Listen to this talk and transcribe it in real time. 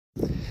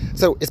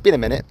So it's been a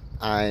minute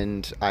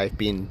and I've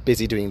been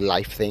busy doing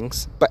life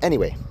things. But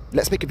anyway,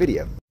 let's make a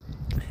video.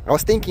 I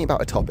was thinking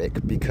about a topic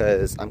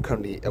because I'm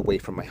currently away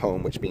from my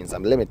home, which means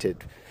I'm limited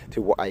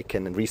to what I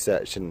can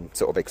research and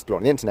sort of explore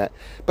on the internet.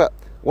 But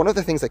one of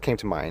the things that came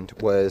to mind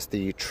was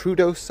the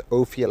Troodos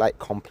Ophiolite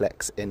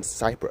Complex in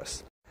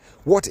Cyprus.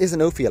 What is an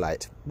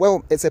ophiolite?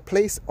 Well, it's a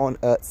place on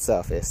Earth's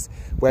surface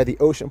where the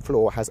ocean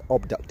floor has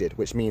abducted,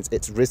 which means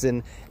it's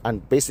risen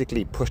and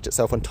basically pushed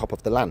itself on top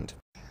of the land.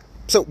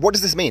 So what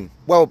does this mean?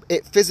 Well,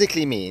 it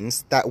physically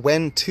means that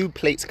when two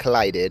plates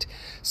collided,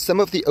 some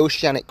of the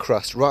oceanic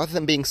crust, rather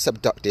than being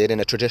subducted in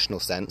a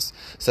traditional sense,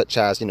 such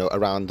as,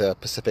 around the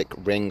Pacific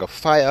Ring of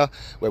Fire,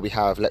 where we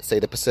have, let's say,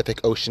 the Pacific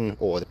Ocean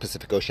or the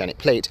Pacific Oceanic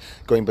Plate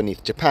going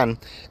beneath Japan,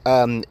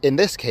 in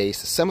this case,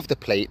 some of the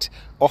plate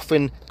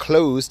often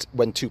closed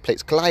when two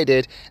plates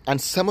collided, and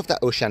some of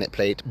that oceanic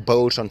plate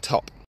bulged on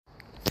top.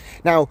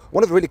 Now,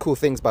 one of the really cool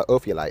things about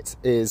ophiolites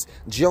is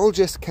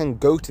geologists can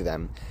go to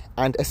them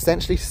and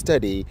essentially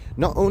study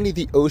not only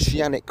the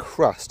oceanic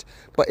crust,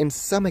 but in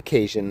some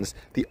occasions,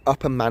 the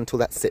upper mantle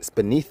that sits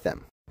beneath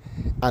them.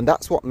 And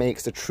that's what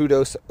makes the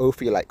Troodos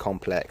Ophiolite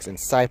Complex in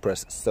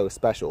Cyprus so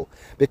special,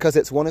 because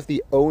it's one of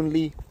the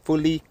only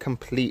fully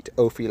complete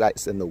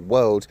ophiolites in the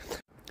world.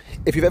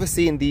 If you've ever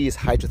seen these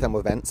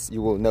hydrothermal vents,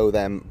 you will know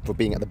them for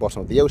being at the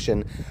bottom of the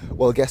ocean.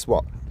 Well, guess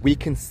what? We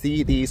can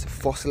see these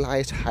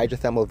fossilized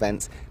hydrothermal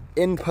vents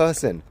in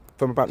person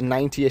from about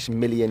 90-ish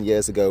million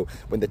years ago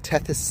when the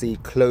Tethys Sea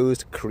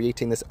closed,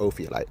 creating this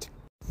ophiolite.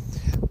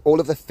 All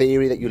of the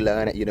theory that you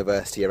learn at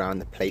university around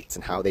the plates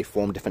and how they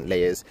form different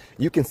layers,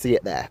 you can see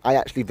it there. I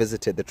actually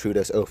visited the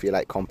Troodos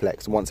Ophiolite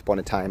Complex once upon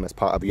a time as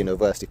part of a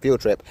university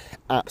field trip.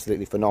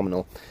 Absolutely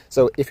phenomenal.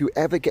 So if you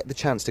ever get the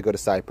chance to go to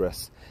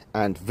Cyprus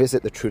and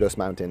visit the Troodos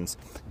Mountains,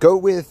 go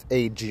with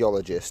a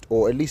geologist,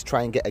 or at least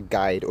try and get a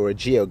guide or a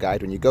geo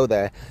guide when you go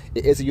there.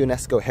 It is a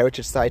UNESCO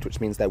heritage site, which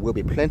means there will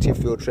be plenty of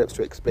field trips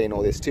to explain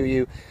all this to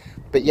you.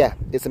 But yeah,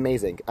 it's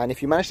amazing. And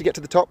if you manage to get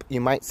to the top,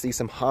 you might see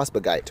some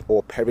harsbergite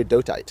or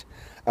peridotite.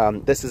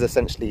 This is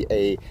essentially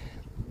a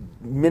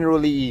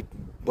minerally,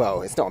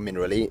 well, it's not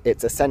minerally,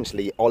 it's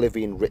essentially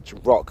olivine-rich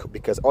rock,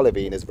 because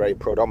olivine is very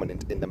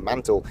predominant in the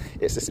mantle.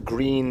 It's this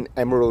green,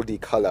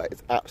 emeraldy colour.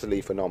 It's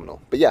absolutely phenomenal.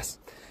 But yes,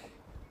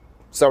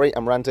 sorry,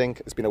 I'm ranting.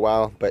 It's been a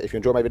while, but if you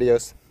enjoy my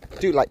videos,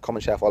 do like,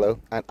 comment, share, follow,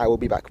 and I will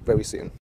be back very soon.